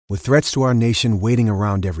With threats to our nation waiting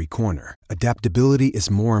around every corner, adaptability is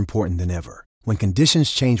more important than ever. When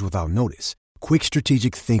conditions change without notice, quick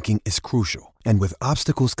strategic thinking is crucial. And with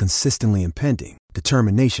obstacles consistently impending,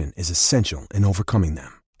 determination is essential in overcoming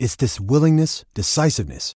them. It's this willingness,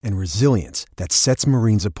 decisiveness, and resilience that sets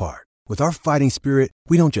Marines apart. With our fighting spirit,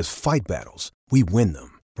 we don't just fight battles, we win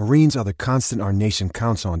them. Marines are the constant our nation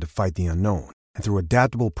counts on to fight the unknown. And through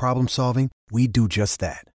adaptable problem solving, we do just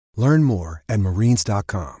that. Learn more at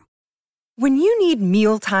marines.com. When you need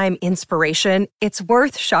mealtime inspiration, it's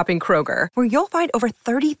worth shopping Kroger, where you'll find over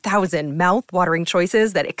 30,000 mouth-watering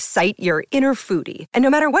choices that excite your inner foodie. And no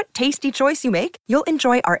matter what tasty choice you make, you'll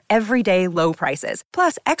enjoy our everyday low prices,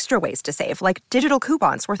 plus extra ways to save, like digital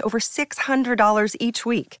coupons worth over $600 each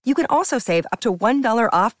week. You can also save up to $1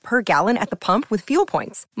 off per gallon at the pump with fuel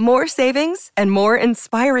points. More savings and more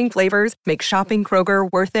inspiring flavors make shopping Kroger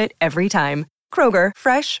worth it every time. Kroger,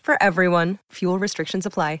 fresh for everyone. Fuel restrictions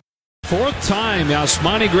apply. Fourth time,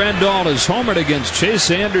 Yasmani Grandal is homered against Chase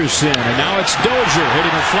Anderson. And now it's Dozier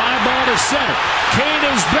hitting a fly ball to center. Kane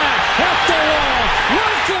is back at the wall.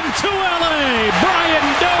 Welcome to L.A., Brian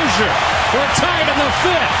Dozier. We're tied in the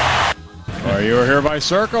fifth. You were here by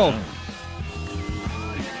Circle.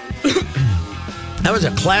 That was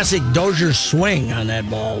a classic Dozier swing on that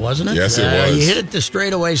ball, wasn't it? Yes, it was. He hit it to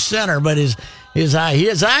straightaway center, but his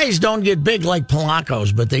eyes don't get big like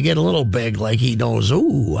Polanco's, but they get a little big, like he knows,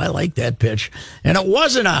 ooh, I like that pitch. And it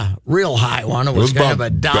wasn't a real high one. It was kind of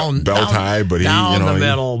a belt high, but down the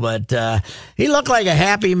middle. But he looked like a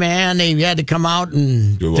happy man. He had to come out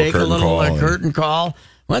and take a little curtain call.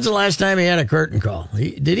 When's the last time he had a curtain call?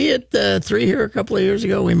 Did he hit 3 here a couple of years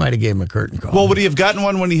ago? We might have gave him a curtain call. Well, would he have gotten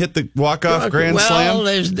one when he hit the walk-off grand slam?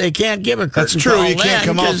 Well, they can't give a curtain call. That's true. You can't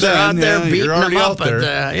come out they're out there beating you're already them out up.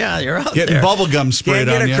 there. You're out getting there. Getting bubblegum sprayed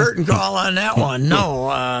on you. Can't get a curtain call on that one.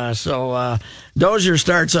 No. So Dozier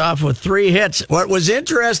starts off with 3 hits. What was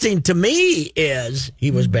interesting to me is he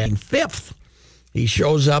was batting 5th. He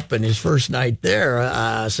shows up in his first night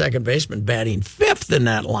there, second baseman batting 5th in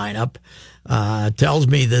that lineup. Tells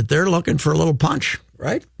me that they're looking for a little punch,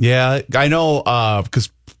 right? Yeah, I know, because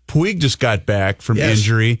Puig just got back from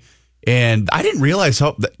injury, and I didn't realize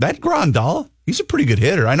how that Grandal, he's a pretty good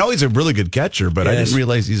hitter. I know he's a really good catcher, but I didn't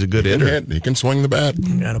realize he's a good hitter. He can swing the bat.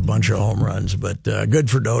 Got a bunch of home runs, but good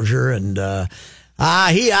for Dozier, and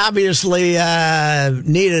he obviously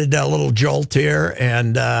needed a little jolt here,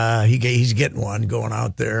 and he's getting one going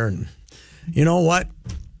out there, and you know what?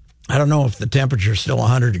 I don't know if the temperature's still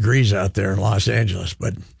 100 degrees out there in Los Angeles,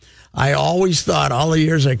 but I always thought all the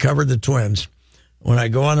years I covered the Twins, when I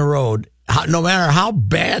go on the road, no matter how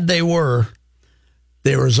bad they were,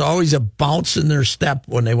 there was always a bounce in their step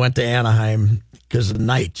when they went to Anaheim because of the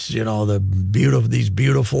nights, these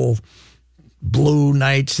beautiful blue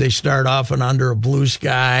nights. They start off and under a blue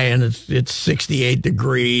sky, and it's 68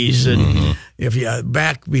 degrees. And if you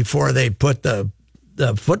back before they put the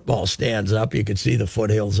football stands up, you could see the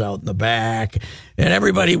foothills out in the back, and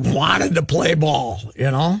everybody wanted to play ball,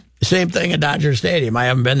 Same thing at Dodger Stadium. I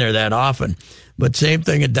haven't been there that often, but same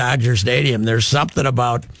thing at Dodger Stadium. There's something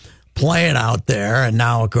about playing out there, and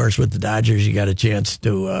now, of course, with the Dodgers, you got a chance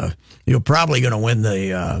to, you're probably going to win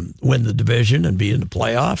the division and be in the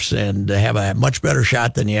playoffs and have a much better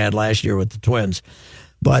shot than you had last year with the Twins.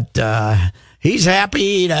 But he's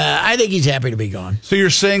happy. I think he's happy to be gone. So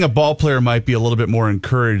you're saying a ball player might be a little bit more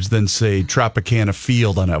encouraged than, say, Tropicana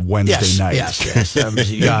Field on a Wednesday night. Yes.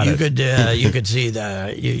 You could see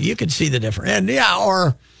the difference,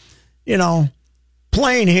 and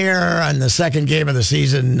playing here on the second game of the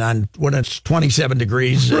season when it's 27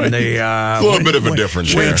 degrees and a little bit of a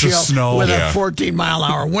difference with snow with a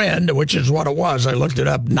 14-mile-an-hour wind, which is what it was. I looked it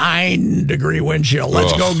up, 9-degree wind chill.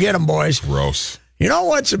 Let's go get them, boys. Gross. You know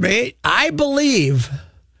what's amazing? I believe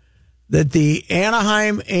that the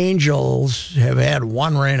Anaheim Angels have had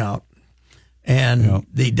one rainout, and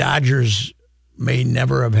the Dodgers may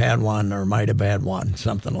never have had one or might have had one,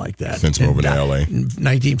 something like that. Since moving to L.A. In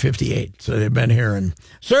 1958. So they've been here. And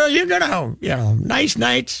so you're going to, nice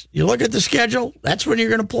nights. You look at the schedule, that's when you're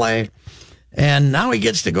going to play. And now he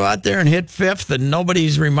gets to go out there and hit 5th, and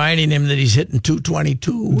nobody's reminding him that he's hitting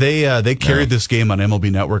 222. They carried this game on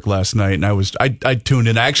MLB Network last night, and I tuned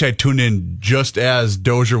in. Actually, I tuned in just as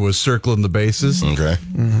Dozier was circling the bases. Okay.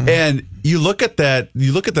 Mm-hmm. And you look at that.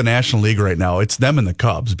 You look at the National League right now. It's them and the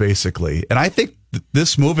Cubs basically. And I think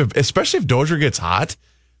this move, especially if Dozier gets hot,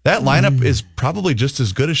 that lineup is probably just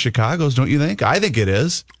as good as Chicago's. Don't you think? I think it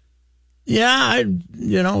is. Yeah,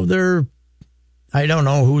 I don't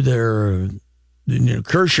know who they're.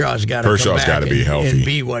 Kershaw's got to be healthy and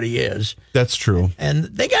be what he is. That's true. And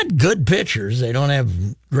they got good pitchers. They don't have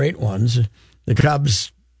great ones. The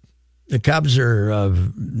Cubs, The Cubs are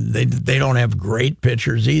they don't have great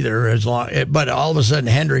pitchers either. But all of a sudden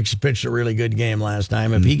Hendricks pitched a really good game last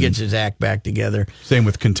time. If he gets his act back together, same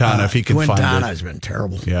with Quintana. If he can find it, Quintana's been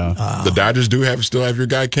terrible. Yeah, the Dodgers still have your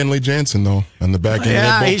guy Kenley Jansen though on the back end. Yeah, of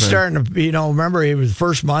that bullpen. he's starting to. Remember he was the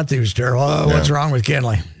first month he was terrible. Oh, what's wrong with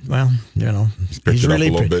Kenley? Well, he's picked it up a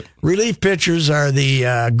little bit. Relief pitchers are the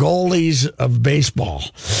goalies of baseball.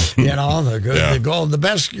 The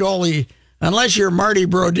best goalie. Unless you're Marty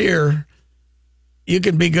Brodeur, you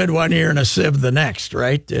can be good one year and a sieve the next,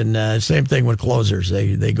 right? And same thing with closers.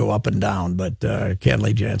 They go up and down, but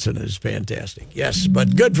Kenley Jansen is fantastic. Yes,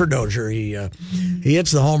 but good for Dozier. He hits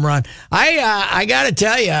the home run. I got to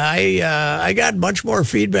tell you, I got much more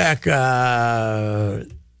feedback on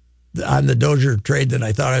the Dozier trade than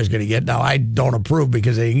I thought I was going to get. Now, I don't approve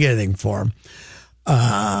because I didn't get anything for him.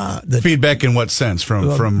 The feedback in what sense?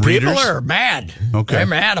 From readers? People are mad. Okay. They're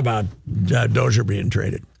mad about Dozier being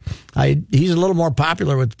traded. He's a little more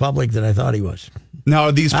popular with the public than I thought he was. Now,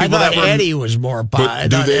 are these people that were... Eddie was more popular. I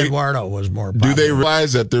thought Eduardo was more popular. Do they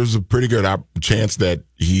realize that there's a pretty good chance that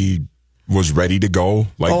he was ready to go?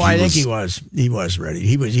 I think he was. He was ready.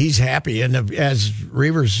 He's happy. And as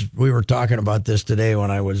Reavers, we were talking about this today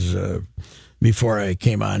when I was... before I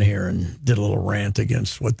came on here and did a little rant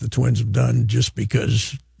against what the Twins have done just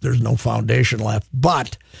because there's no foundation left.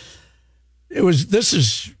 But this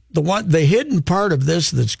is the hidden part of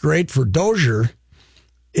this that's great for Dozier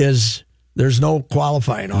is there's no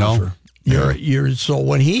qualifying offer. So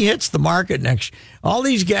when he hits the market next, all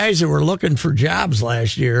these guys that were looking for jobs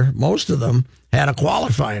last year, most of them had a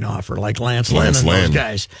qualifying offer, like Lance Lynn and those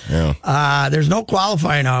guys. Yeah. There's no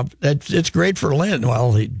qualifying offer. It's great for Lynn.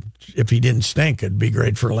 Well, if he didn't stink, it'd be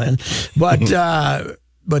great for Lynn.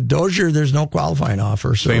 But Dozier, there's no qualifying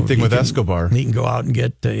offer. So same thing with Escobar. He can go out and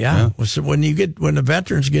get So when the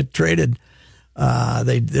veterans get traded,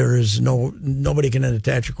 there is nobody can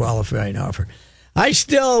attach a qualifying offer. I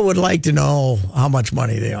still would like to know how much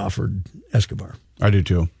money they offered Escobar. I do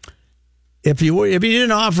too. If you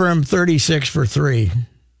didn't offer him 36 for 3,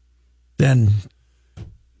 then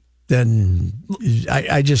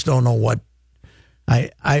I just don't know what.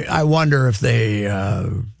 I wonder if they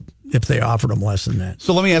offered him less than that.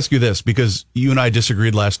 So let me ask you this, because you and I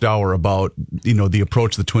disagreed last hour about the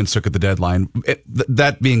approach the Twins took at the deadline.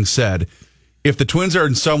 That being said, if the Twins are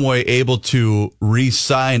in some way able to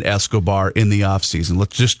re-sign Escobar in the offseason,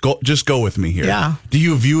 let's just go with me here. Yeah. Do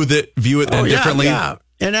you view it differently? Yeah.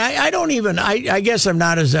 And I don't even. I guess I'm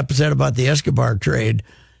not as upset about the Escobar trade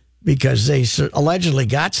because they allegedly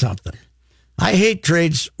got something. I hate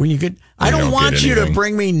trades when you could. I don't want you to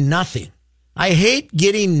bring me nothing. I hate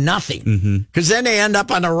getting nothing because then they end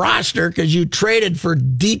up on the roster because you traded for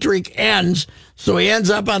Dietrich Enns, so he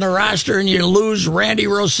ends up on the roster and you lose Randy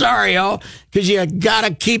Rosario because you got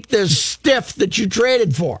to keep this stiff that you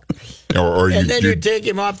traded for, and then you take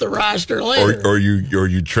him off the roster later, or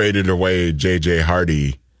you traded away J.J.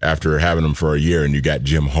 Hardy after having him for a year and you got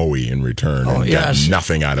Jim Hoey in return and got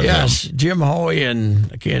nothing out of him. Yes, Jim Hoey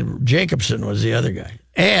and Jacobson was the other guy,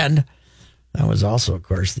 and. That was also, of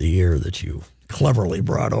course, the year that you cleverly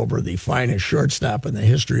brought over the finest shortstop in the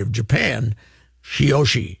history of Japan,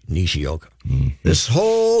 Shiyoshi Nishioka. This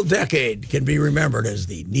whole decade can be remembered as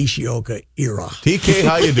the Nishioka era. TK,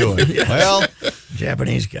 how you doing? Well,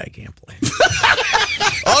 Japanese guy can't play.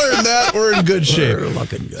 Other than that, we're in good shape. We're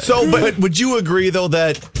looking good. So, but would you agree, though,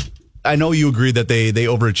 that I know you agreed that they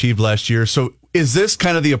overachieved last year. So is this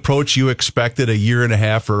kind of the approach you expected a year and a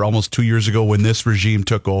half or almost 2 years ago when this regime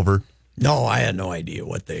took over? No, I had no idea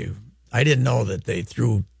I didn't know that they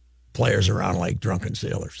threw players around like drunken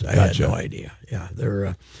sailors. I had no idea. Yeah,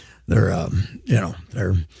 they're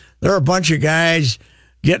a bunch of guys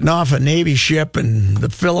getting off a Navy ship in the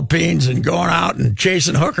Philippines and going out and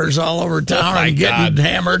chasing hookers all over town and getting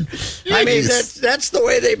hammered. Jeez. I mean, that's the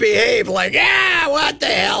way they behave. Like, what the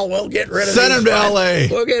hell? We'll get rid of Send them to L.A.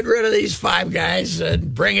 We'll get rid of these 5 guys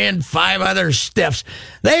and bring in 5 other stiffs.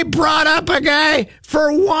 They brought up a guy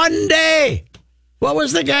for 1 day. What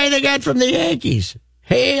was the guy they got from the Yankees?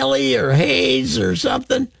 Haley or Hayes or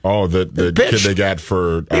something? Oh, the kid they got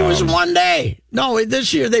for... He was 1 day. No,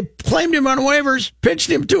 this year they claimed him on waivers, pitched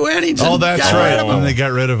him 2 innings. Oh, that's right. And they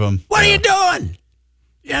got rid of him. What are you doing?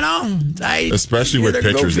 Especially with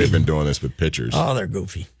pitchers. Goofy. They've been doing this with pitchers. Oh, they're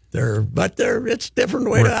goofy. It's a different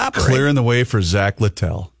way to operate. Clearing the way for Zach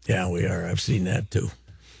Littell. Yeah, we are. I've seen that too.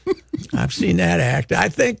 I've seen that act. I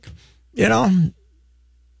think, the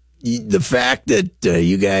fact that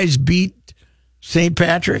you guys beat St.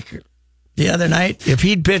 Patrick the other night, if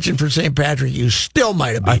he'd pitching for St. Patrick, you still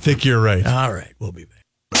might have beat I think you're right. All right, we'll be back.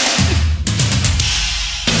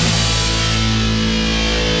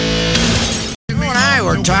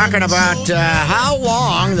 we're talking about how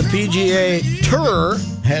long the PGA Tour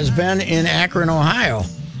has been in Akron, Ohio.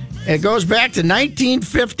 It goes back to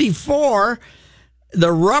 1954.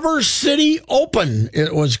 The Rubber City Open,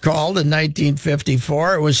 it was called in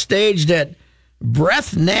 1954. It was staged at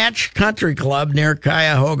Breath Natch Country Club near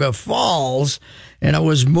Cuyahoga Falls, and it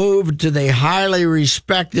was moved to the highly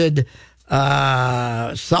respected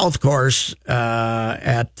South Course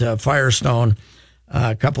at Firestone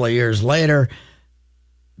a couple of years later.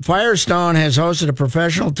 Firestone has hosted a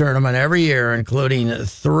professional tournament every year, including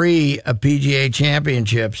 3 PGA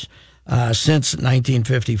championships since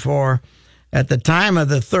 1954. At the time of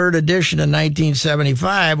the third edition in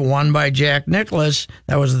 1975, won by Jack Nicklaus,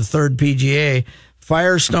 that was the third PGA,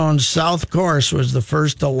 Firestone's South Course was the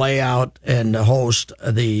first to lay out and host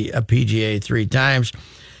the PGA 3 times.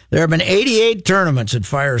 There have been 88 tournaments at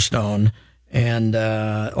Firestone, and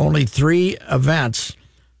only 3 venues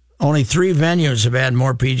have had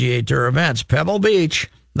more PGA Tour events: Pebble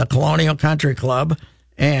Beach, the Colonial Country Club,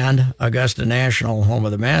 and Augusta National, home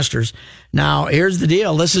of the Masters. Now, here's the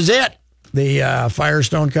deal. This is it. The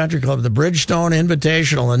Firestone Country Club, the Bridgestone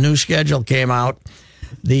Invitational, the new schedule came out.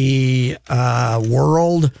 The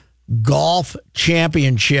World Golf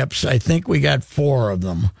Championships, I think we got 4 of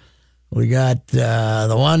them. We got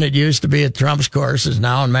the one that used to be at Trump's Course is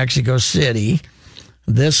now in Mexico City.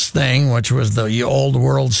 This thing, which was the old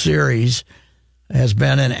World Series, has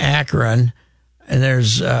been in Akron. And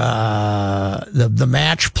there's the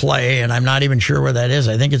match play, and I'm not even sure where that is.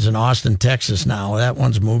 I think it's in Austin, Texas now. That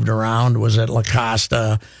one's moved around. It was at La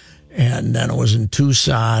Costa, and then it was in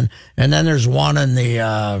Tucson. And then there's one in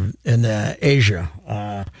the Asia.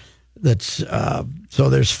 So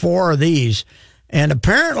there's 4 of these. And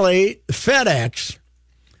apparently FedEx,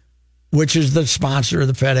 which is the sponsor of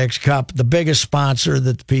the FedEx Cup, the biggest sponsor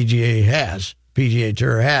that the PGA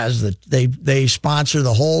Tour has, that they sponsor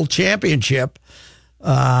the whole championship,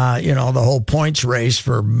 the whole points race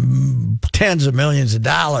for tens of millions of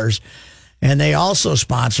dollars. And they also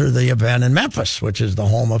sponsor the event in Memphis, which is the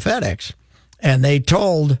home of FedEx. And they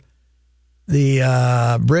told the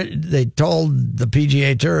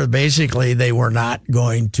PGA Tour basically they were not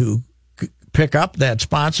going to pick up that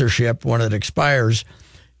sponsorship when it expires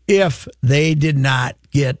if they did not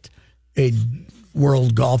get a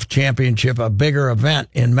World Golf Championship, a bigger event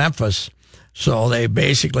in Memphis. So they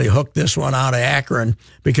basically hooked this one out of Akron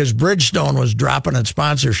because Bridgestone was dropping its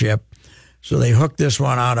sponsorship. So they hooked this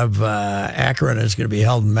one out of Akron. It's going to be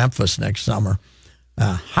held in Memphis next summer.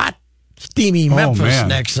 Hot, steamy Memphis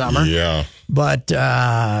next summer. Yeah. But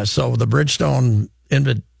so the Bridgestone,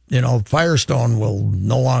 Firestone will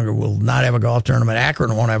not have a golf tournament.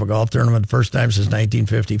 Akron won't have a golf tournament the first time since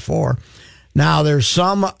 1954. Now, there's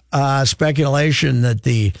some speculation that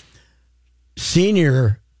the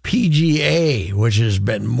senior PGA, which has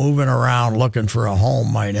been moving around looking for a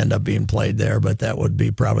home, might end up being played there, but that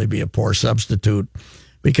would probably be a poor substitute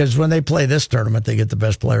because when they play this tournament, they get the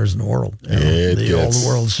best players in the world. The old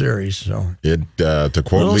World Series. So to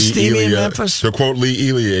quote Lee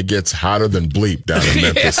Ely, it gets hotter than bleep down in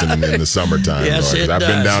Memphis in the summertime. Yes, it I've does.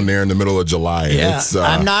 been down there in the middle of July. Yeah,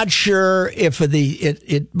 I'm not sure if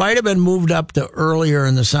it might have been moved up to earlier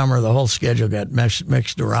in the summer. The whole schedule got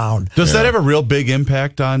mixed around. Does that have a real big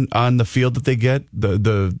impact on the field that they get,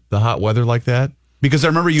 the hot weather like that? Because I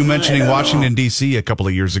remember you mentioning Washington, D.C. a couple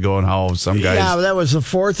of years ago and how some guys... Yeah, that was the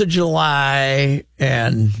 4th of July,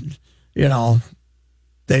 and,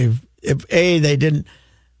 they didn't...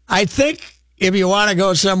 I think if you want to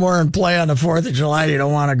go somewhere and play on the 4th of July, you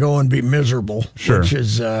don't want to go and be miserable, which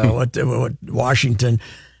is what Washington...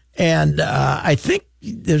 And I think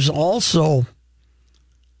there's also...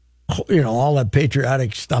 all that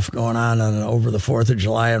patriotic stuff going on over the 4th of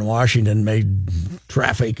July in Washington made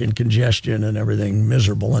traffic and congestion and everything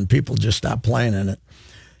miserable, and people just stopped playing in it.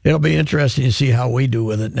 It'll be interesting to see how we do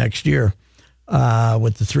with it next year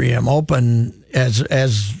with the 3M Open. As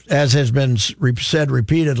has been said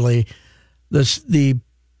repeatedly, the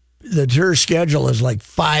tour schedule is like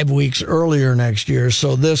 5 weeks earlier next year,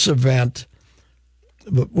 so this event,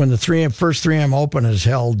 when the first 3M Open is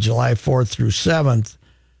held July 4th through 7th,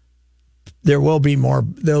 there will be more.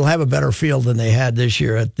 They'll have a better field than they had this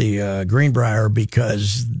year at the Greenbrier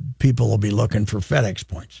because people will be looking for FedEx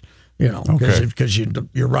points. Because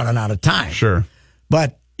you're running out of time. Sure,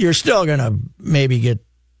 but you're still going to maybe get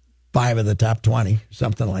 5 of the top 20,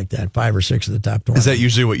 something like that. 5 or 6 of the top 20. Is that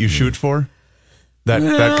usually what you shoot for? That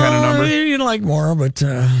kind of number? You'd like more, but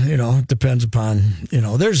it depends upon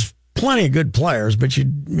there's plenty of good players, but you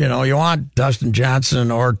want Dustin Johnson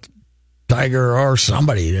or Tiger or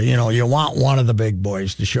somebody. You want one of the big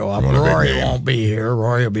boys to show up. Rory won't be here.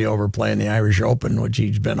 Rory will be over playing the Irish Open, which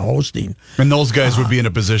he's been hosting. And those guys would be in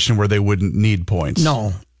a position where they wouldn't need points.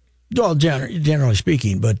 No. Well, generally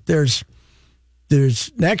speaking, but there's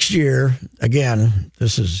next year, again,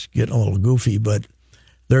 this is getting a little goofy, but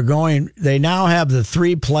they now have the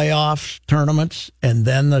 3 playoff tournaments, and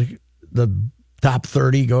then the top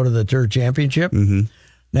 30 go to the Tour Championship. Mm-hmm.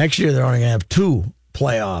 Next year, they're only going to have 2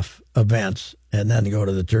 playoff events, and then go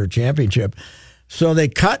to the Tour Championship. So they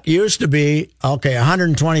used to be,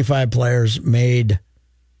 125 players made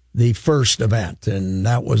the first event, and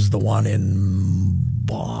that was the one in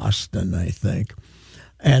Boston, I think.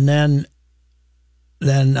 And then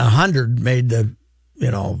 100 made the,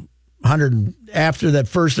 100 after that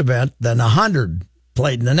first event, then 100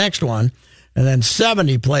 played in the next one, and then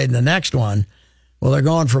 70 played in the next one. Well, they're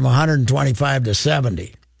going from 125 to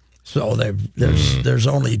 70. So there's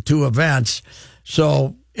only 2 events.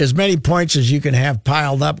 So as many points as you can have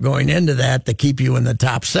piled up going into that to keep you in the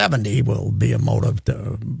top 70 will be a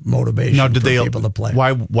motivation for people to play.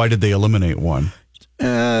 Why did they eliminate one?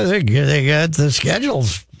 They got the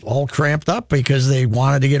schedules all cramped up because they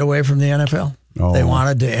wanted to get away from the NFL. Oh. They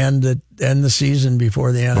wanted to end the season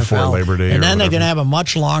before the NFL. Before Labor Day. And then they can have a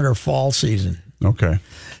much longer fall season. Okay.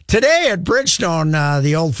 Today at Bridgestone,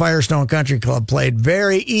 the old Firestone Country Club played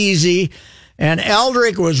very easy, and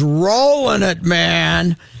Eldrick was rolling it,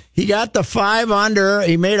 man. He got the 5 under.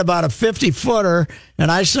 He made about a 50-footer,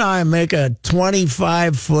 and I saw him make a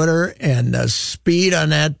 25-footer, and the speed on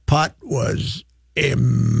that putt was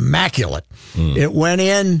immaculate. It went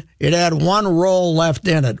in. It had 1 roll left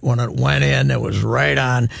in it. When it went in, it was right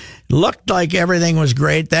on. Looked like everything was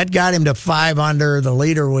great. That got him to 5 under. The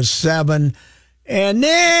leader was 7. And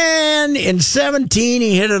then in 17,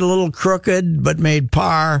 he hit it a little crooked, but made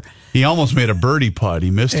par. He almost made a birdie putt.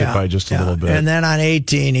 He missed it by just a little bit. And then on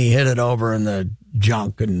 18, he hit it over in the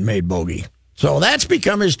junk and made bogey. So that's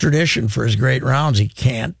become his tradition for his great rounds. He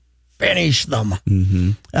can't finish them.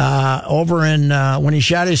 Mm-hmm. Over in when he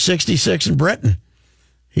shot his 66 in Britain,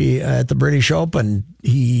 he at the British Open,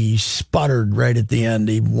 he sputtered right at the end.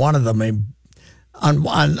 One of them,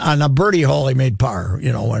 on a birdie hole, he made par.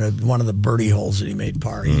 One of the birdie holes that he made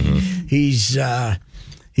par. He's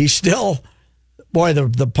still, boy,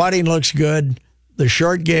 the putting looks good. The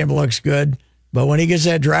short game looks good. But when he gets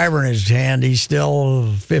that driver in his hand, he's still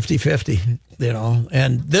 50-50,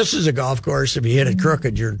 And this is a golf course, if you hit it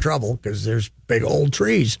crooked, you're in trouble because there's big old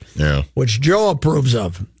trees, which Joe approves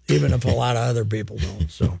of, even if a lot of other people don't.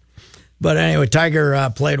 So, but anyway, Tiger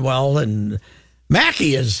played well, and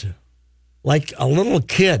Mackey is like a little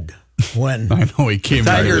kid when I know he came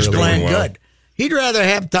Tiger's really playing well. good. He'd rather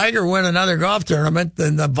have Tiger win another golf tournament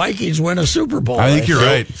than the Vikings win a Super Bowl. I think you're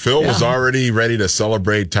right. Phil was already ready to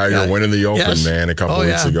celebrate Tiger winning the Open, man, a couple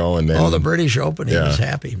weeks ago. And then, the British Open, he was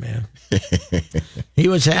happy, man. He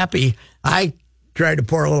was happy. I tried to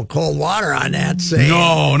pour a little cold water on that, saying,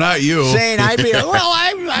 no, not you. Saying I'd be,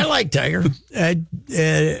 I like Tiger.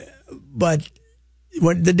 But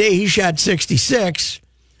when the day he shot 66,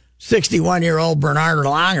 61-year-old Bernard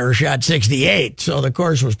Langer shot 68, so the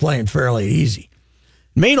course was playing fairly easy.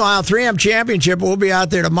 Meanwhile, 3M Championship will be out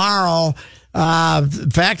there tomorrow.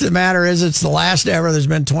 The fact of the matter is it's the last ever. There's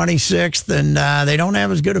been 26th, and they don't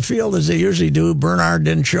have as good a field as they usually do. Bernard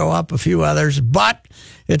didn't show up, a few others, but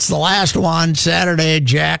it's the last one. Saturday,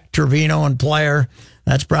 Jack, Trevino, and Player.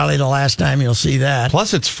 That's probably the last time you'll see that.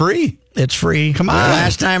 Plus, it's free. It's free. Come on. The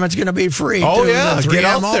last time it's going to be free. Oh, too. yeah. The 3M Get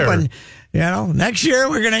out Open. there. Next year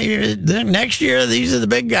next year these are the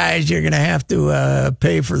big guys. You're going to have to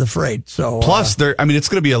pay for the freight. So plus, it's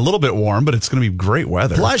going to be a little bit warm, but it's going to be great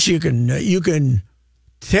weather. Plus, you can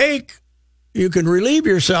relieve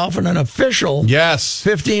yourself in an official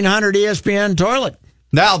 1500 ESPN toilet.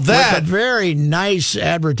 Now that with a very nice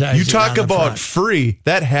advertising. You talk about free.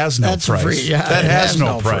 That has no price. Free, yeah, that has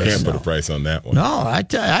no price. Can't put a price on that one. No,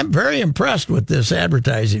 I'm very impressed with this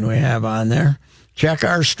advertising we have on there. Check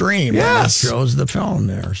our stream. Yes. It shows the film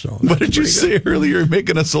there. So what did you say earlier? You're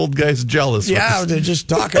making us old guys jealous. Yeah, they're just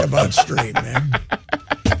talking about stream, man.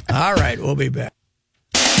 All right, we'll be back.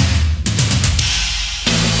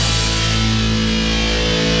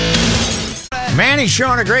 Manny's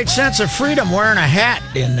showing a great sense of freedom wearing a hat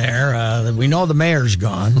in there. We know the mayor's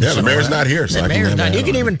gone. Yeah, the mayor's not here. So the mayor's not. You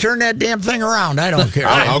can even turn that damn thing around. I don't care.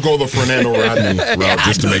 I'll go the Fernando Rodney route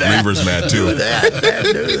just to make Reavers mad, too. Do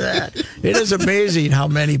that. It is amazing how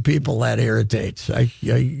many people that irritates. I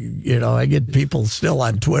get people still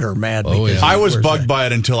on Twitter mad. Yeah. I was bugged by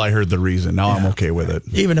it until I heard the reason. Now I'm okay with it.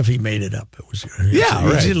 Even if he made it up, it was. He's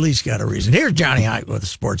at least got a reason. Here's Johnny Height with a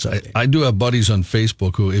sports update. I do have buddies on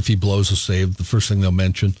Facebook who, if he blows a save, the first thing they'll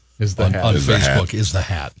mention is on Facebook is the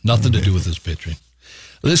hat. Nothing to do with his pitching.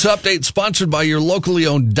 This update sponsored by your locally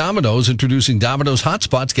owned Domino's. Introducing Domino's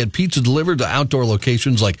Hotspots. Get pizza delivered to outdoor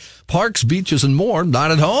locations like parks, beaches, and more.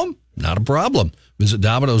 Not at home? Not a problem. Visit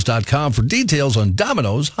Domino's.com for details on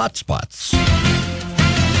Domino's Hotspots.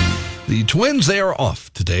 The Twins, they are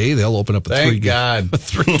off today. They'll open up a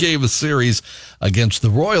three-game series against the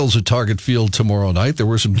Royals at Target Field tomorrow night. There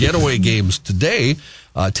were some getaway games today.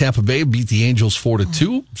 Tampa Bay beat the Angels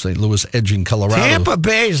 4-2. St. Louis edging Colorado. Tampa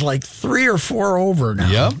Bay is like 3 or 4 over now.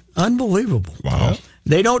 Yep. Unbelievable. Wow.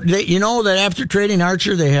 They you know that after trading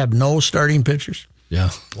Archer, they have no starting pitchers. Yeah.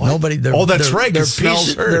 What? Nobody. That's right.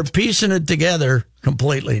 They're piecing it together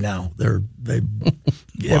completely now.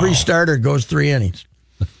 Every starter goes 3 innings.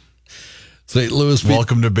 St. Louis.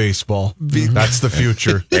 Welcome to baseball. That's the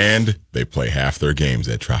future. And they play half their games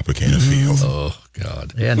at Tropicana Field. Oh,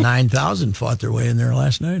 God. Yeah, 9,000 fought their way in there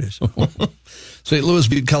last night. St. Louis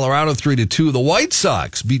beat Colorado 3-2. The White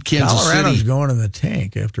Sox beat Kansas City. Colorado's going in the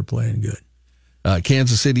tank after playing good.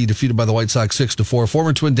 Kansas City defeated by the White Sox 6-4.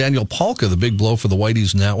 Former Twin Daniel Polka, the big blow for the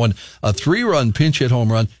Whiteys in that one. A 3-run pinch hit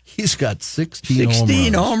home run. He's got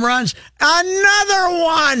 16 home runs. Another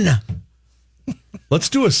one. Let's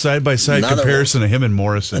do a side-by-side comparison of him and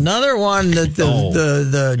Morrison. Another one that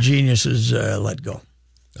the geniuses let go.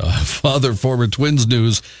 Former Twins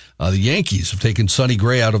news. The Yankees have taken Sonny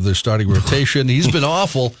Gray out of their starting rotation. He's been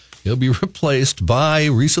awful. He'll be replaced by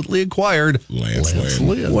recently acquired Lance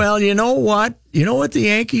Lynn. Well, you know what? You know what the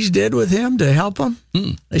Yankees did with him to help him?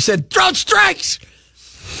 They said, throw strikes!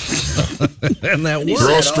 And that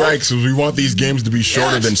throw strikes because we want these games to be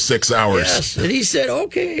shorter than 6 hours. Yes. And he said,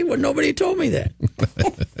 okay, well, nobody told me that.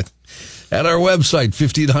 At our website,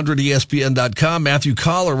 1500ESPN.com, Matthew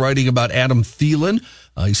Collar writing about Adam Thielen.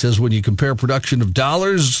 He says when you compare production of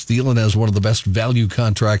dollars, Thielen has one of the best value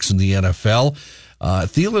contracts in the NFL.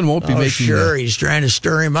 Thielen won't be making. Sure, he's trying to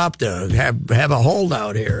stir him up to have a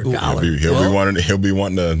holdout here. He'll be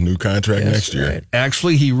wanting a new contract next year. Right.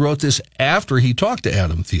 Actually, he wrote this after he talked to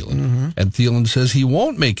Adam Thielen, and Thielen says he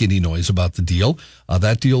won't make any noise about the deal.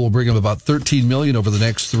 That deal will bring him about $13 million over the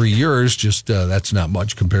next 3 years. Just that's not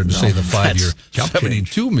much compared to say the 5-year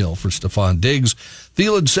 $72 million for Stephon Diggs.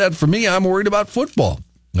 Thielen said, "For me, I'm worried about football.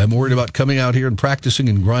 I'm worried about coming out here and practicing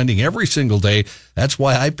and grinding every single day. That's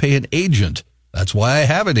why I pay an agent." That's why I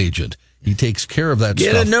have an agent. He takes care of that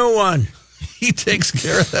stuff. Get a new one. He takes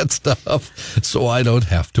care of that stuff, so I don't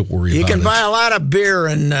have to worry about it. You can buy a lot of beer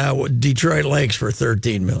in Detroit Lakes for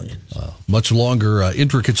 $13 million. Much longer,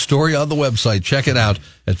 intricate story on the website. Check it out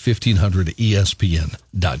at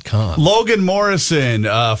 1500ESPN.com. Logan Morrison,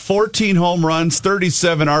 14 home runs,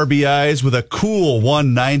 37 RBIs with a cool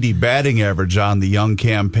 190 batting average on the young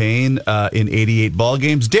campaign in 88 ball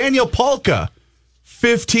games. Daniel Polka,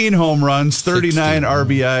 15 home runs, 39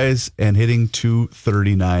 RBIs, and hitting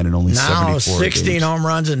 .239 in only 74 16 games. home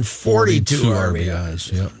runs and 42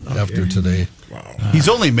 RBIs. Yep, after today. Wow. He's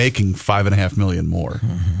only making $5.5 million more.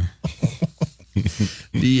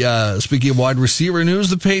 Speaking of wide receiver news,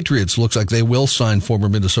 the Patriots looks like they will sign former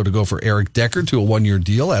Minnesota Gopher Eric Decker to a 1-year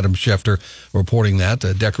deal. Adam Schefter reporting that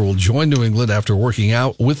Decker will join New England after working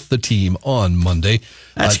out with the team on Monday.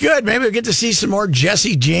 That's good. Maybe we'll get to see some more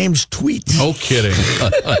Jesse James tweets. No kidding.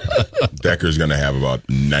 Decker's going to have about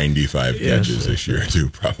 95 catches this year, too,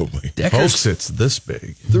 probably. Folks, it's this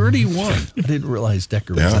big. 31. I didn't realize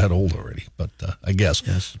Decker was that old already, but I guess.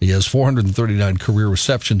 Yes. He has 439 career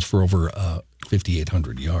receptions for over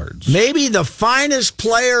 5,800 yards. Maybe the finest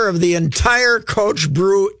player of the entire Coach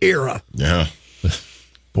Brew era. Yeah.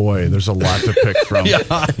 Boy, there's a lot to pick from.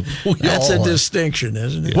 That's a distinction,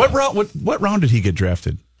 isn't it? What round did he get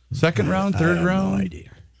drafted? Second round, third round? No idea.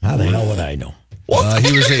 How the hell would I know?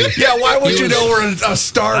 He was why would you know where a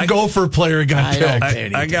star Gopher player got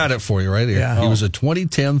picked? I got it for you right here. Yeah. He was a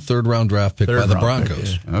 2010 third-round draft pick by the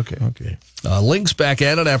Broncos. Okay. Lynx back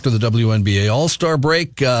at it after the WNBA All-Star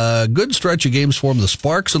break. Good stretch of games for them. The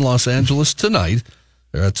Sparks in Los Angeles tonight.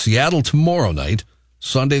 They're at Seattle tomorrow night.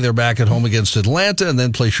 Sunday, they're back at home against Atlanta and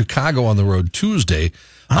then play Chicago on the road Tuesday.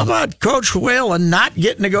 How about Coach Whalen not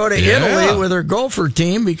getting to go to Italy with her Gopher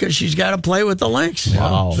team because she's got to play with the Lynx?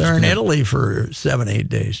 Wow. They're in Italy for 7-8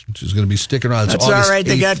 days. She's going to be sticking around. That's all right. 8th.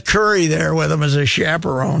 They got Curry there with them as a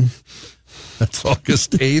chaperone. That's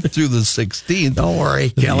August 8th through the 16th. Don't worry.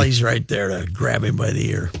 Kelly's right there to grab him by the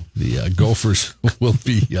ear. The Gophers will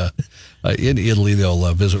be in Italy.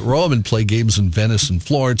 They'll visit Rome and play games in Venice and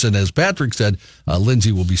Florence. And as Patrick said,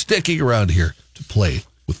 Lindsay will be sticking around here to play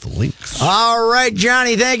with the Lynx. All right,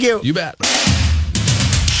 Johnny. Thank you. You bet.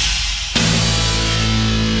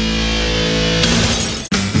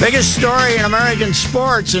 Biggest story in American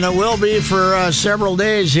sports, and it will be for several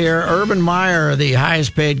days here. Urban Meyer, the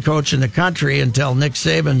highest paid coach in the country until Nick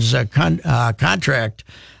Saban's contract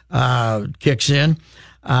kicks in.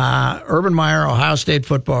 Urban Meyer, Ohio State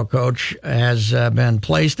football coach, has been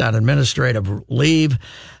placed on administrative leave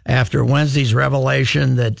after Wednesday's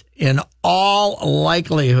revelation that in all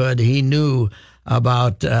likelihood he knew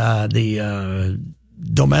about the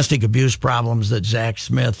domestic abuse problems that Zach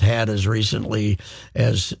Smith had as recently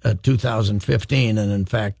as 2015. And in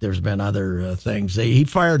fact, there's been other things. He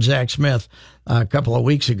fired Zach Smith a couple of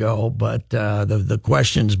weeks ago, but the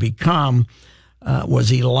questions become, was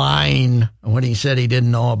he lying when he said he didn't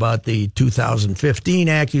know about the 2015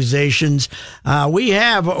 accusations? We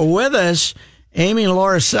have with us Amy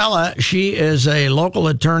Lauricella. She is a local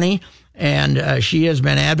attorney, and she has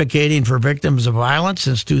been advocating for victims of violence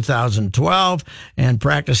since 2012 and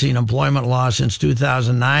practicing employment law since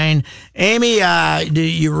 2009. Amy,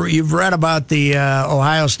 you've read about the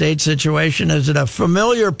Ohio State situation. Is it a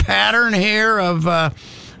familiar pattern here of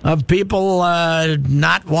people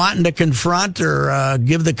not wanting to confront or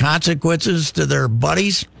give the consequences to their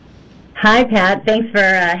buddies? Hi, Pat. Thanks for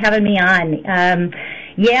having me on.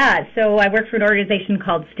 Yeah, so I work for an organization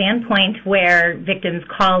called Standpoint, where victims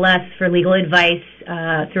call us for legal advice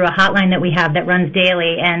through a hotline that we have that runs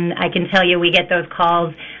daily. And I can tell you we get those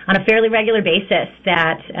calls on a fairly regular basis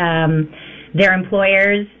that their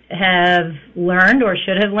employers have learned or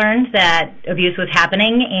should have learned that abuse was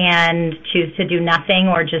happening and choose to do nothing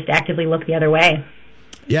or just actively look the other way.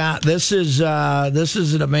 Yeah, this is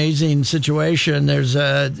an amazing situation. There's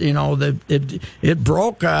it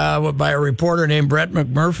broke by a reporter named Brett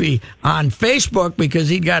McMurphy on Facebook because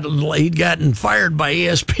he'd gotten fired by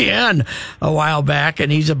ESPN a while back, and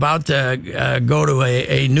he's about to go to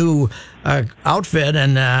a new outfit,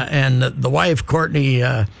 and the wife Courtney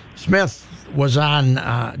Smith was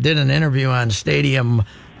did an interview on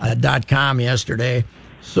Stadium.com yesterday.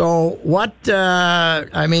 So what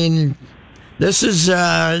this is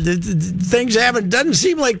doesn't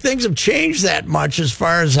seem like things have changed that much as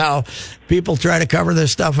far as how people try to cover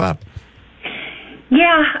this stuff up.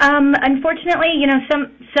 Yeah, unfortunately,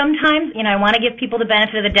 sometimes, I want to give people the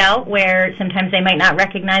benefit of the doubt where sometimes they might not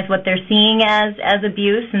recognize what they're seeing as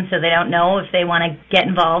abuse, and so they don't know if they want to get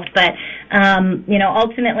involved. But,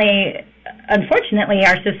 ultimately, unfortunately,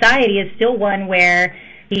 our society is still one where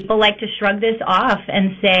people like to shrug this off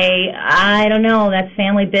and say, I don't know, that's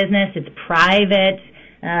family business, it's private,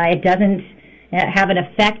 it doesn't have an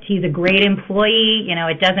effect, he's a great employee,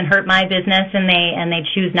 it doesn't hurt my business, and they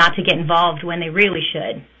choose not to get involved when they really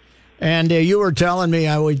should. And you were telling me,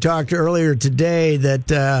 we talked earlier today,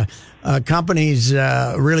 that companies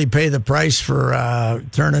really pay the price for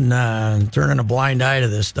turning a blind eye to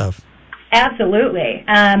this stuff. Absolutely.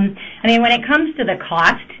 When it comes to the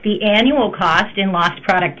cost, the annual cost in lost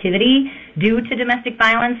productivity due to domestic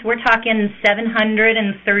violence, we're talking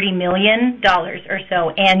 $730 million or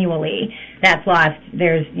so annually that's lost.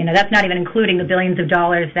 That's not even including the billions of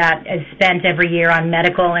dollars that is spent every year on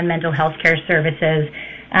medical and mental health care services.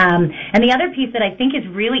 And the other piece that I think is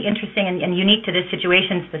really interesting and unique to this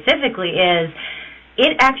situation specifically is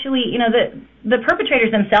it actually, the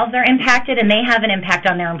perpetrators themselves are impacted, and they have an impact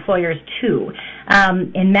on their employers too.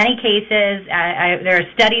 In many cases, there are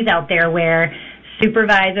studies out there where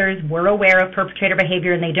supervisors were aware of perpetrator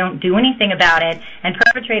behavior and they don't do anything about it. And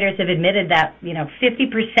perpetrators have admitted that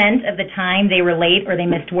 50% of the time they were late or they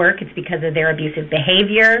missed work, it's because of their abusive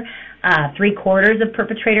behavior. 3/4 of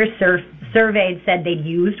perpetrators surveyed said they'd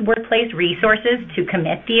used workplace resources to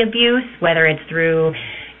commit the abuse, whether it's through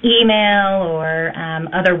email or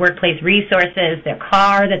other workplace resources, their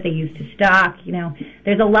car that they use to stalk.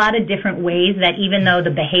 There's a lot of different ways that even though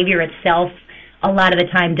the behavior itself a lot of the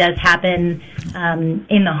time does happen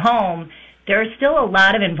in the home, there's still a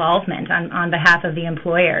lot of involvement on behalf of the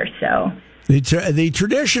employer. So The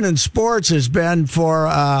tradition in sports has been for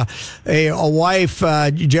a wife,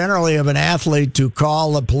 generally of an athlete, to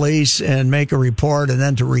call the police and make a report, and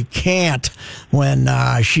then to recant when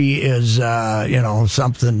she is,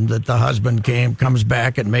 something that the husband comes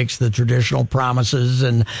back and makes the traditional promises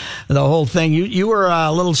and the whole thing. You were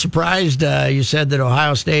a little surprised. You said that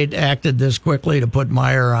Ohio State acted this quickly to put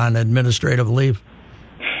Meyer on administrative leave.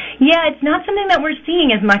 Yeah, it's not something that we're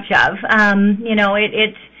seeing as much of.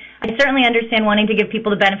 I certainly understand wanting to give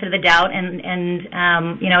people the benefit of the doubt, and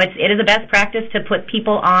it is a best practice to put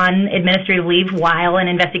people on administrative leave while an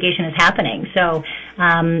investigation is happening. So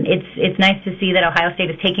it's nice to see that Ohio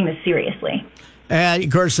State is taking this seriously. And, of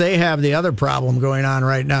course, they have the other problem going on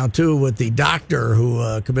right now, too, with the doctor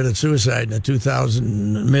who committed suicide in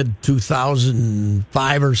the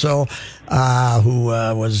mid-2005 or so, who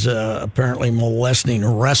was apparently molesting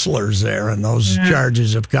wrestlers there, and those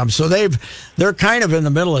charges have come. So they're kind of in the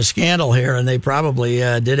middle of scandal here, and they probably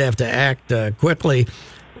did have to act quickly.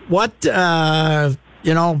 What, how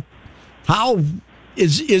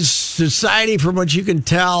is society, from what you can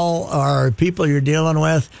tell, or people you're dealing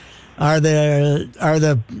with, Are the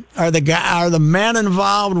men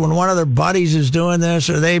involved when one of their buddies is doing this?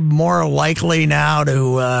 Are they more likely now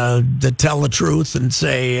to tell the truth and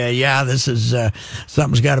say, this is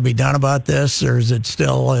something's got to be done about this, or is it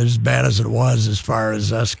still as bad as it was as far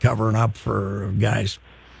as us covering up for guys?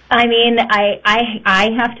 I mean, I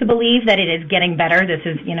have to believe that it is getting better. This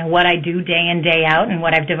is, what I do day in, day out, and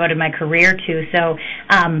what I've devoted my career to. So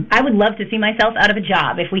I would love to see myself out of a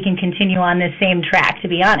job if we can continue on this same track, to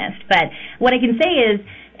be honest. But what I can say is,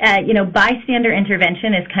 bystander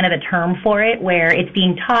intervention is kind of the term for it, where it's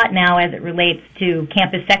being taught now as it relates to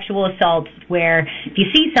campus sexual assaults, where if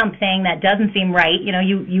you see something that doesn't seem right,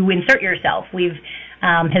 you insert yourself. We've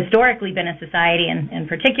historically been a society, and in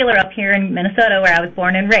particular up here in Minnesota where I was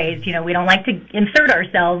born and raised, we don't like to insert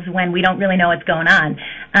ourselves when we don't really know what's going on.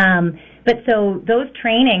 But so those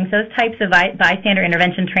trainings, those types of bystander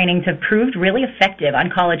intervention trainings have proved really effective on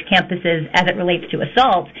college campuses as it relates to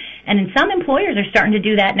assault. And in some employers are starting to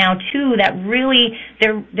do that now too, that really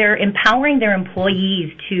they're empowering their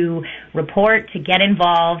employees to report, to get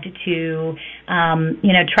involved, to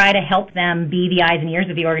try to help them be the eyes and ears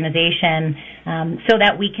of the organization, so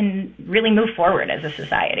that we can really move forward as a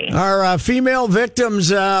society. Are female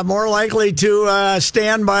victims more likely to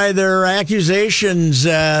stand by their accusations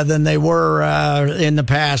than they were in the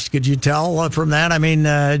past? Could you tell from that? I mean,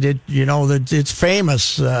 it's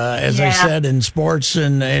famous, as I said, in sports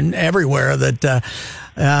and everywhere, that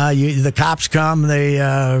the cops come, they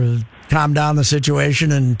calm down the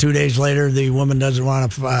situation, and 2 days later the woman doesn't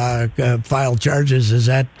want to file charges. Is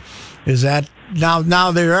that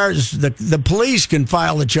now there are the police can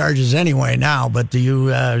file the charges anyway now, but do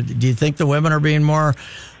you think the women are being more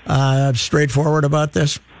straightforward about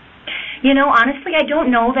this? Honestly, I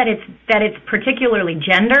don't know that it's particularly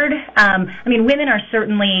gendered. Women are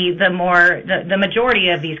certainly the majority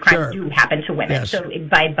of these crimes do happen to women. Yes. So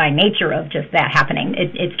by nature of just that happening,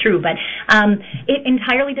 it's true. But it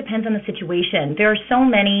entirely depends on the situation. There are so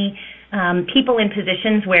many people in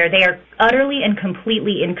positions where they are utterly and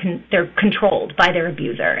completely they're controlled by their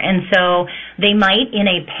abuser, and so they might, in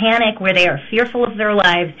a panic where they are fearful of their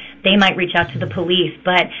lives, they might reach out to the police.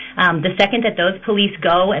 But the second that those police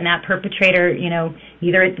go and that perpetrator,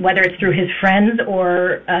 whether it's through his friends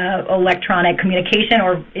or electronic communication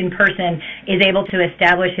or in person, is able to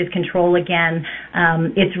establish his control again,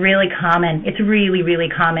 it's really common. It's really, really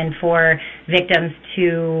common for victims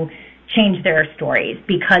to change their stories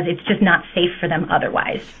because it's just not safe for them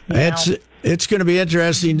otherwise. It's going to be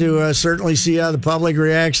interesting to certainly see how the public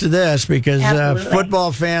reacts to this, because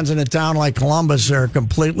football fans in a town like Columbus are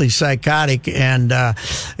completely psychotic. And,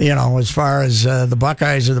 as far as the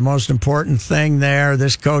Buckeyes are the most important thing there,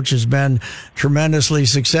 this coach has been tremendously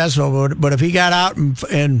successful. But if he got out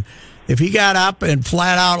and if he got up and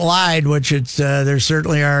flat out lied, which there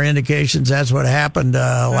certainly are indications that's what happened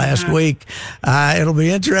last week, it'll be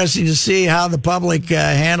interesting to see how the public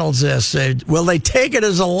handles this. Will they take it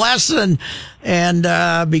as a lesson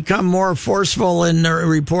and become more forceful in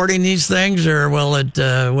reporting these things, or will it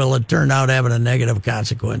turn out having a negative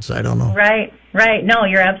consequence? I don't know. Right. No,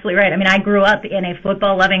 you're absolutely right. I mean, I grew up in a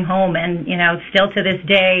football-loving home, and, still to this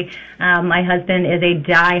day, my husband is a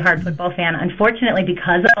die-hard football fan. Unfortunately,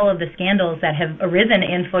 because of all of the scandals that have arisen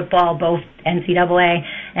in football, both NCAA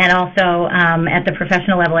and also at the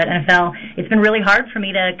professional level at NFL, it's been really hard for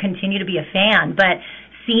me to continue to be a fan. But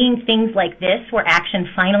seeing things like this, where action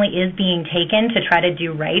finally is being taken to try to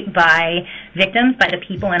do right by victims, by the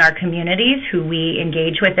people in our communities who we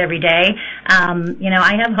engage with every day,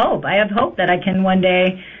 I have hope. I have hope that I can one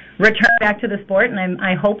day return back to the sport, and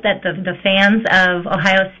I hope that the fans of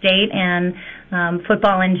Ohio State and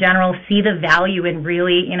football in general see the value in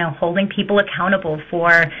really, holding people accountable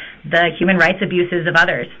for the human rights abuses of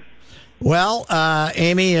others. Well,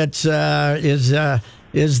 Amy, it's is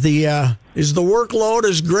the workload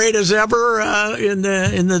as great as ever in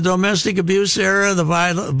the domestic abuse area, the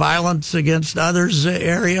violence against others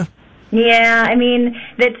area? Yeah, I mean,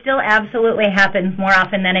 that still absolutely happens more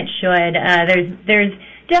often than it should. There's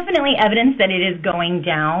definitely evidence that it is going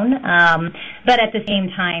down, but at the same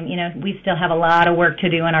time, we still have a lot of work to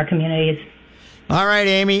do in our communities. All right,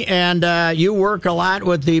 Amy, and you work a lot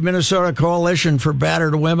with the Minnesota Coalition for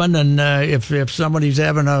Battered Women, and if somebody's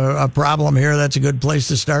having a problem here, that's a good place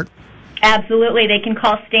to start. Absolutely. They can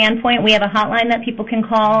call Standpoint. We have a hotline that people can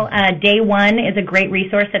call. Day One is a great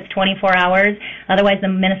resource that's 24 hours. Otherwise, the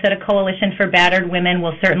Minnesota Coalition for Battered Women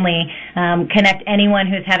will certainly connect anyone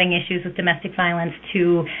who's having issues with domestic violence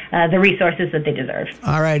to the resources that they deserve.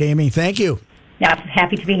 All right, Amy, thank you. Yeah,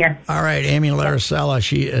 happy to be here. All right, Amy Laricella,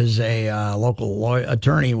 she is a local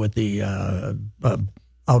attorney with the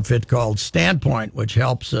outfit called Standpoint, which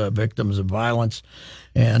helps victims of violence.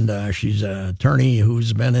 And she's an attorney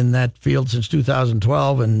who's been in that field since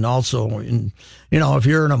 2012. And also, if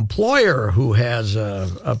you're an employer who has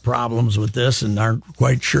problems with this and aren't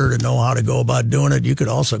quite sure to know how to go about doing it, you could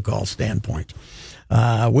also call Standpoint.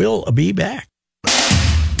 We'll be back.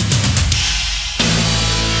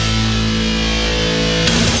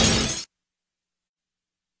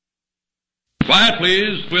 Quiet,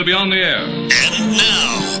 please. We'll be on the air. And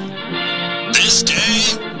now, this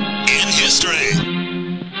day in history.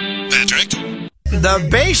 Patrick? The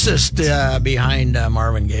bassist behind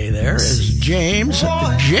Marvin Gaye there is James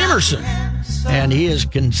Jamerson, and he is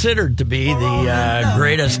considered to be the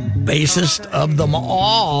greatest bassist of them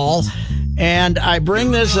all. And I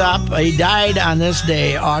bring this up. He died on this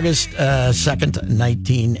day, August 2nd,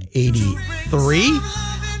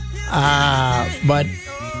 1983. But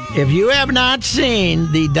if you have not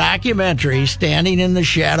seen the documentary Standing in the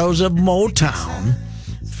Shadows of Motown,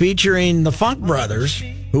 featuring the Funk Brothers,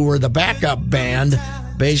 who were the backup band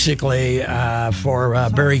basically for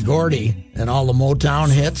Berry Gordy and all the Motown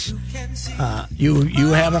hits, you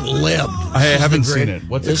haven't lived. I haven't seen it.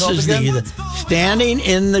 What's it called again? This is Standing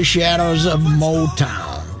in the Shadows of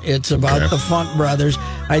Motown. It's about the Funk Brothers.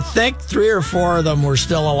 I think 3 or 4 of them were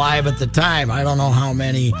still alive at the time. I don't know how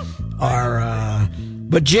many are...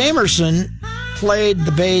 But Jamerson played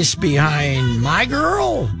the bass behind My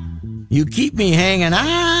Girl, You Keep Me Hanging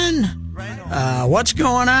On, What's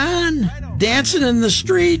Going On, Dancing in the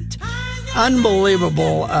Street.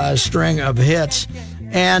 Unbelievable string of hits.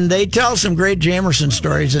 And they tell some great Jamerson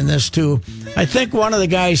stories in this, too. I think one of the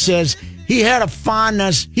guys says he had a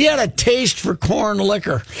fondness, he had a taste for corn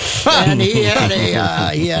liquor. And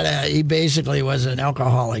he basically was an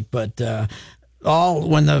alcoholic, but...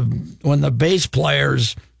 when the bass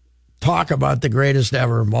players talk about the greatest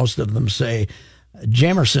ever, most of them say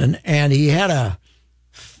Jamerson, and he had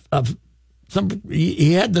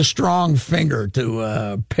he had the strong finger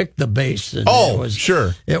to pick the bass. And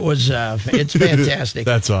sure, it's fantastic.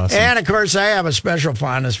 That's awesome. And of course, I have a special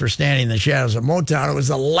fondness for Standing in the Shadows of Motown. It was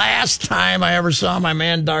the last time I ever saw my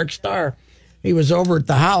man Dark Star. He was over at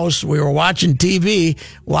the house. We were watching TV,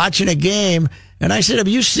 watching a game. And I said, have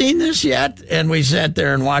you seen this yet? And we sat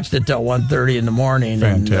there and watched it till 1:30 in the morning.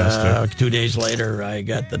 Fantastic. And 2 days later, I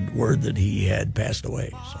got the word that he had passed away.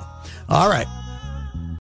 So, all right.